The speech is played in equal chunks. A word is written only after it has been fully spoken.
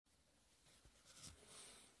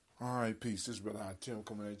All right, peace. This is Brother Tim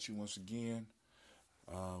coming at you once again.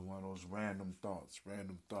 One of those random thoughts.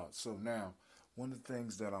 So now, one of the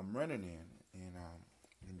things that I'm running in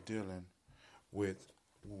and dealing with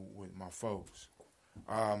my folks,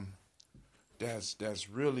 that's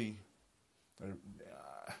really,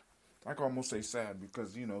 I can almost say sad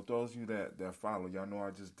because those of you that follow, y'all know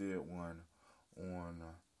I just did one on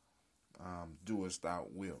Do As Thou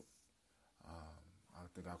Wilt. I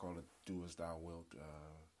think I call it Do As Thou Wilt.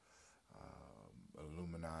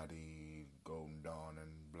 Illuminati, Golden Dawn,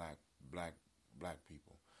 and black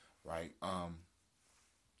people, right?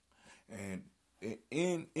 And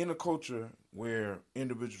in a culture where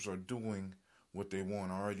individuals are doing what they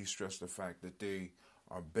want, I already stressed the fact that they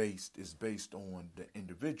are based on the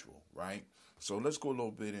individual, right? So let's go a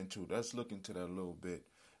little bit let's look into that a little bit,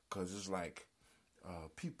 because it's like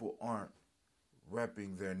people aren't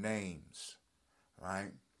repping their names,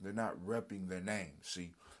 right? They're not repping their names.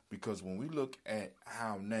 See, because when we look at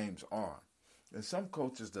how names are, in some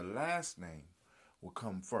cultures, the last name will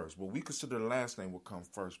come first. Well, we consider the last name will come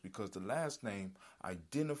first because the last name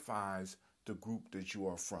identifies the group that you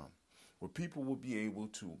are from, where people will be able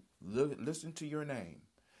to listen to your name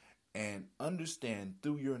and understand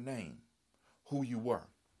through your name who you were.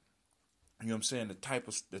 You know what I'm saying? The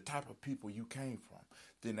type of people you came from.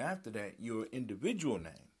 Then after that, your individual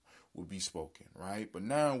name will be spoken, right? But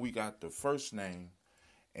now we got the first name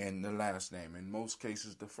and the last name. In most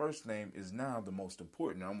cases, the first name is now the most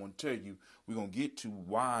important. I'm going to tell you, we're going to get to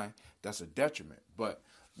why that's a detriment. But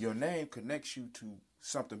your name connects you to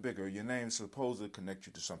something bigger. Your name is supposed to connect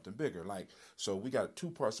you to something bigger. So we got two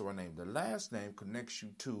parts of our name. The last name connects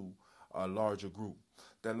you to a larger group.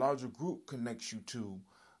 That larger group connects you to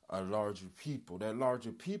a larger people. That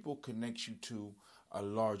larger people connects you to a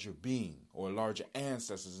larger being or larger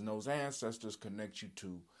ancestors. And those ancestors connect you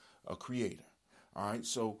to a creator. All right,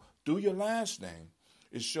 so through your last name,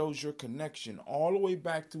 it shows your connection all the way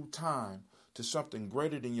back through time to something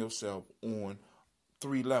greater than yourself on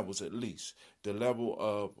three levels at least. The level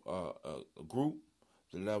of a group,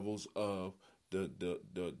 the levels of the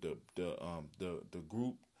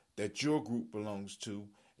group that your group belongs to,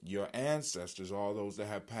 your ancestors, all those that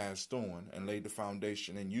have passed on and laid the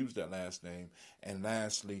foundation and used that last name, and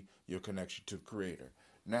lastly, your connection to the Creator.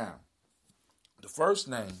 Now, the first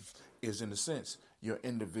name is, in a sense, your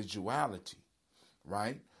individuality,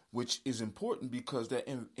 right? Which is important because that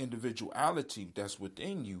individuality that's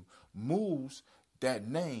within you moves that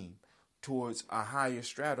name towards a higher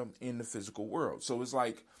stratum in the physical world. So it's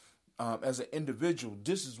like, as an individual,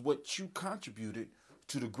 this is what you contributed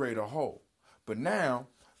to the greater whole. But now,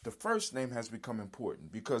 the first name has become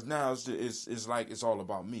important because now it's like it's all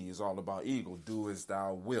about me. It's all about ego. Do as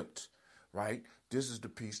thou wilt, right? This is the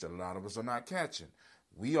piece that a lot of us are not catching.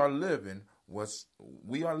 We are living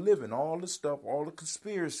all the stuff, all the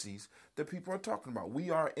conspiracies that people are talking about. We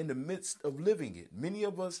are in the midst of living it. Many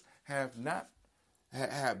of us have not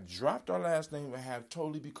have dropped our last name and have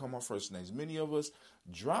totally become our first names. Many of us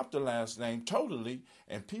dropped the last name totally,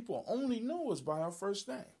 and people only know us by our first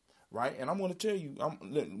name, right? And I'm going to tell you,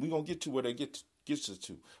 we're going to get to where they gets us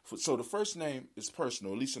to. So the first name is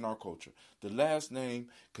personal, at least in our culture. The last name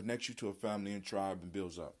connects you to a family and tribe and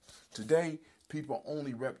builds up. Today, people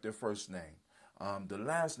only rep their first name. The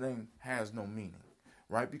last name has no meaning,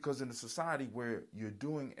 right? Because in a society where you're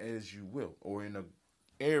doing as you will, or in an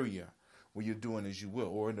area where you're doing as you will,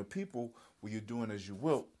 or in the people where you're doing as you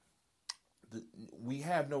will, we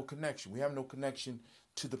have no connection. We have no connection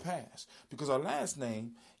to the past because our last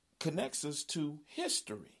name connects us to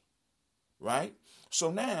history, right? So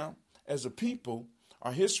now, as a people,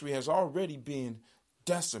 our history has already been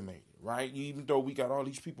decimated, right? Even though we got all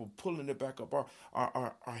these people pulling it back up,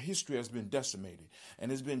 our history has been decimated.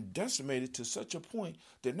 And it's been decimated to such a point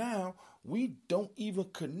that now we don't even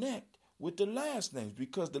connect with the last names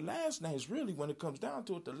because the last names really, when it comes down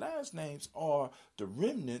to it, the last names are the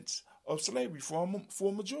remnants of slavery for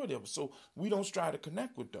a majority of us. So we don't strive to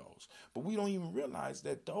connect with those. But we don't even realize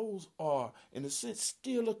that those are, in a sense,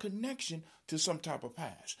 still a connection to some type of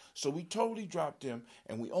past. So we totally dropped them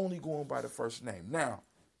and we only go on by the first name. Now,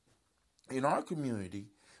 in our community,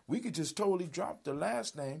 we could just totally drop the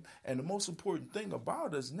last name. And the most important thing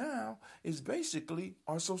about us now is basically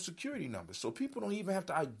our social security number. So people don't even have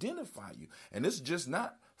to identify you. And this is just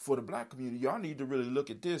not for the black community. Y'all need to really look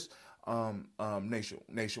at this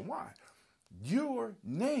nationwide. Your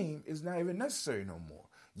name is not even necessary no more.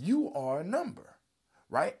 You are a number,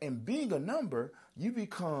 right? And being a number, you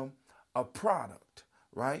become a product,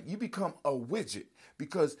 right? You become a widget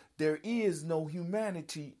because there is no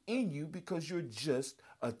humanity in you because you're just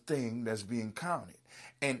a thing that's being counted.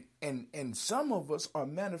 And some of us are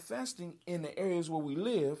manifesting in the areas where we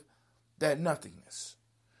live that nothingness,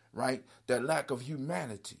 right? That lack of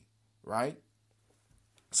humanity, right?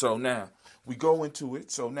 So now we go into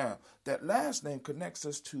it. So now that last name connects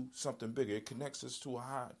us to something bigger. It connects us to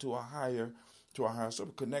a higher self.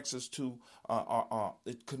 It connects us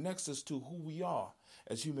to who we are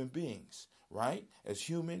as human beings, right? As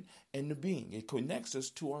human and the being. It connects us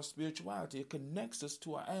to our spirituality. It connects us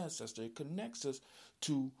to our ancestor. It connects us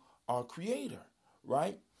to our creator,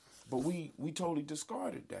 right? But we totally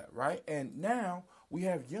discarded that, right? And now we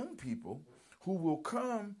have young people who will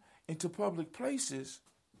come into public places,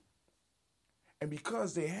 and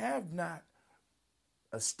because they have not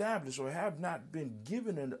established or have not been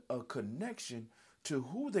given a connection to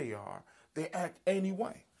who they are, they act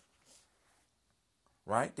anyway,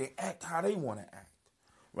 right? They act how they want to act,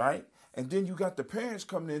 right? And then you got the parents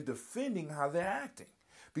coming in defending how they're acting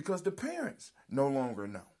because the parents no longer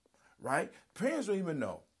know, right? Parents don't even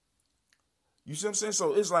know. You see what I'm saying?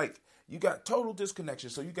 So it's like you got total disconnection.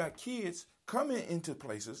 So you got kids coming into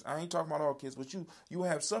places. I ain't talking about all kids, but you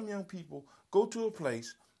have some young people go to a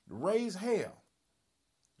place, raise hell,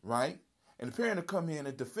 right? And the parent will come in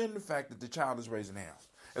and defend the fact that the child is raising hell.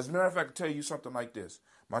 As a matter of fact, I can tell you something like this.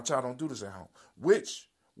 My child don't do this at home, which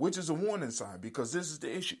is a warning sign, because this is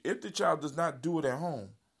the issue. If the child does not do it at home,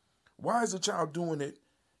 why is the child doing it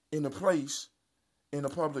in a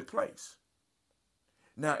public place?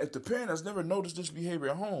 Now, if the parent has never noticed this behavior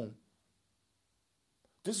at home,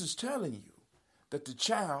 this is telling you that the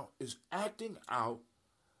child is acting out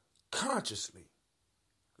consciously.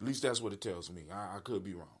 At least that's what it tells me. I could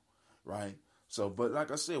be wrong, right? So, but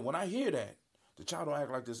like I said, when I hear that, the child don't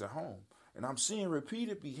act like this at home, and I'm seeing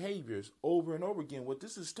repeated behaviors over and over again, what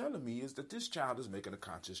this is telling me is that this child is making a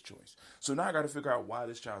conscious choice. So now I got to figure out why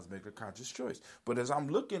this child is making a conscious choice. But as I'm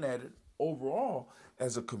looking at it overall,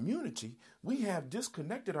 as a community, we have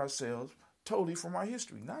disconnected ourselves totally from our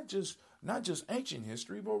history, not just ancient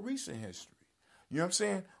history, but recent history. You know what I'm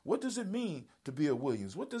saying? What does it mean to be a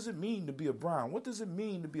Williams? What does it mean to be a Brown? What does it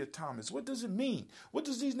mean to be a Thomas? What does it mean? What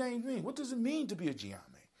does these names mean? What does it mean to be a Gye-Nyame?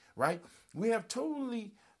 Right? We have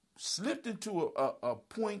totally slipped into a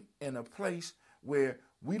point and a place where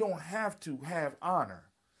we don't have to have honor.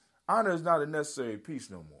 Honor is not a necessary piece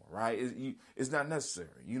no more, right? It's not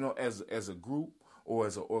necessary. You know, as a group or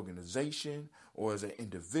as an organization or as an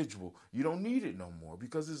individual, you don't need it no more,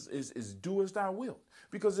 because it's do as thou wilt.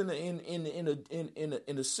 Because in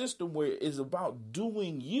a system where it's about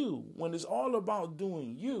doing you, when it's all about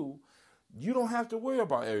doing you, you don't have to worry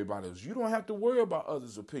about everybody else. You don't have to worry about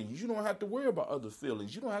others' opinions. You don't have to worry about others'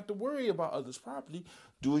 feelings. You don't have to worry about others' property.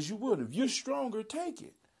 Do as you will. If you're stronger, take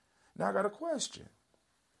it. Now I got a question.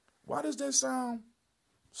 Why does that sound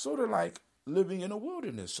sort of like living in a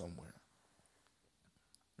wilderness somewhere?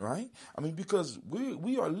 Right? I mean, because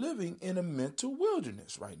we are living in a mental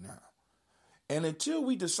wilderness right now. And until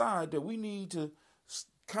we decide that we need to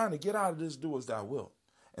kind of get out of this do as thou wilt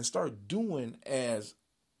and start doing as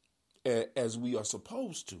we are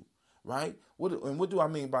supposed to, right? What do I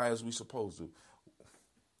mean by as we supposed to?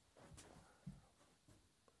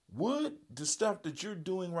 Would the stuff that you're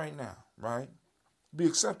doing right now, right, be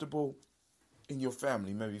acceptable in your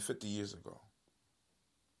family maybe 50 years ago?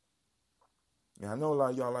 Yeah, I know a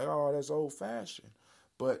lot of y'all are like, oh, that's old fashioned.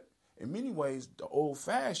 But in many ways, the old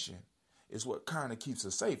fashioned is what kind of keeps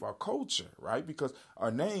us safe, our culture, right? Because our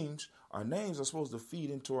names are supposed to feed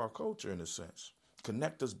into our culture in a sense,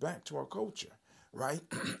 connect us back to our culture, right?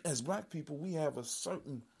 As black people, we have a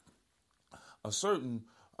certain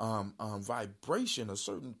vibration, a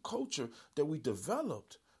certain culture that we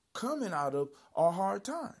developed coming out of our hard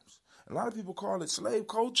times. A lot of people call it slave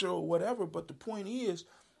culture or whatever, but the point is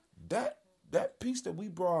that piece that we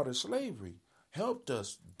brought out of slavery helped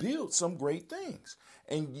us build some great things.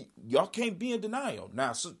 And y'all can't be in denial.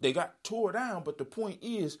 Now, so they got tore down, but the point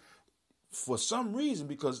is, for some reason,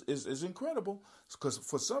 because it's incredible, because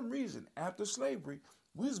for some reason, after slavery,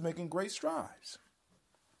 we was making great strides,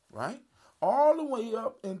 right? All the way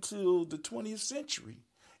up until the 20th century.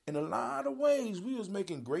 In a lot of ways, we was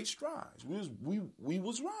making great strides. We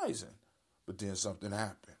was rising, but then something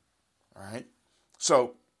happened, all right?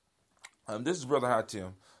 So, this is Brother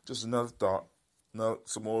Hatim. Just another thought,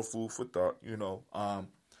 some more food for thought, you know.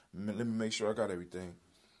 Let me make sure I got everything.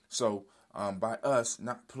 So, by us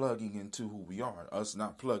not plugging into who we are, us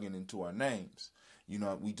not plugging into our names, you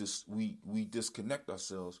know, we disconnect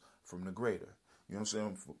ourselves from the greater. You know what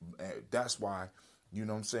I'm saying? That's why, you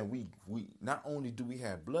know what I'm saying, we not only do we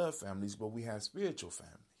have blood families, but we have spiritual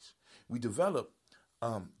families. We develop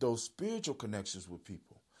those spiritual connections with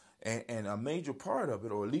people. And a major part of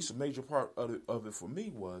it, or at least a major part of it for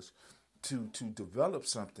me, was to develop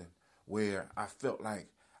something where I felt like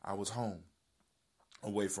I was home,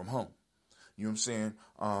 away from home. You know what I'm saying?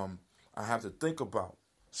 I have to think about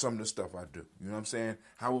some of the stuff I do. You know what I'm saying?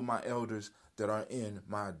 How would my elders that are in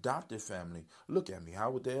my adopted family look at me?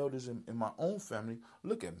 How would the elders in my own family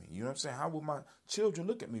look at me? You know what I'm saying? How would my children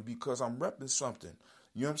look at me because I'm repping something?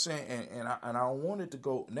 You know what I'm saying? And I don't want it to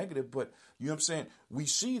go negative, but you know what I'm saying? We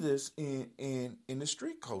see this in the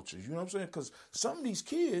street cultures. You know what I'm saying? Because some of these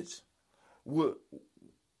kids would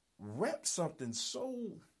rep something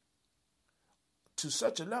to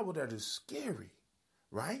such a level that is scary,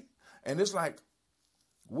 right? And it's like,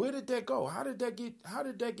 where did that go? How did that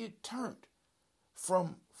get turned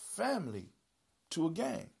from family to a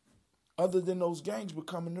gang? Other than those gangs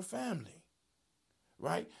becoming the family.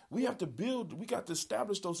 Right? We got to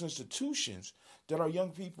establish those institutions that our young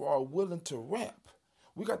people are willing to rep.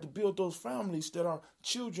 We got to build those families that our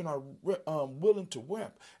children are willing to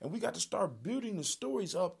rep. And we got to start building the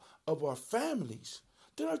stories up of our families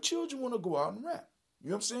that our children want to go out and rep. You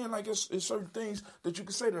know what I'm saying? Like it's certain things that you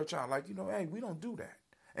can say to a child, like, hey, we don't do that.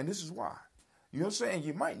 And this is why. You know what I'm saying?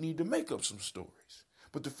 You might need to make up some stories.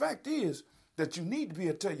 But the fact is, that you need to be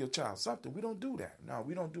able to tell your child something. We don't do that. No,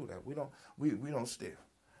 we don't do that. We don't steal.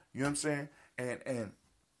 You know what I'm saying? And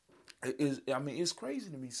it's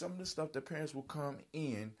crazy to me. Some of the stuff that parents will come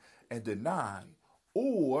in and deny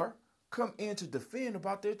or come in to defend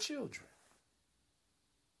about their children.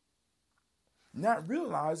 Not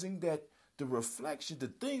realizing that the reflection, the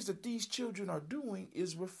things that these children are doing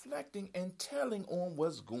is reflecting and telling on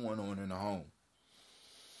what's going on in the home.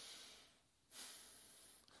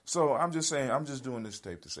 So I'm just doing this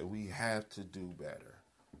tape to say we have to do better.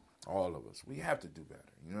 All of us. We have to do better.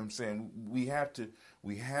 You know what I'm saying? We have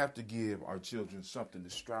to give our children something to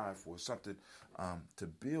strive for, something to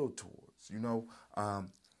build towards. You know,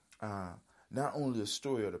 not only a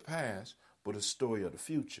story of the past, but a story of the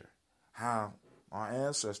future. How our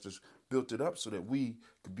ancestors built it up so that we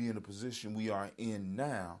could be in the position we are in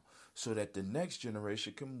now, so that the next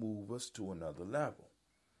generation can move us to another level.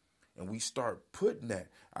 And we start putting that,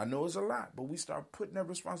 I know it's a lot, but we start putting that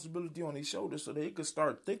responsibility on their shoulders so they can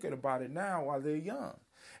start thinking about it now while they're young.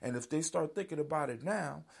 And if they start thinking about it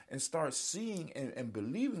now and start seeing and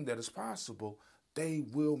believing that it's possible, they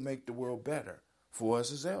will make the world better for us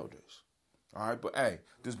as elders. All right, but hey,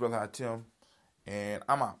 this is Brother Tim, and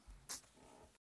I'm out.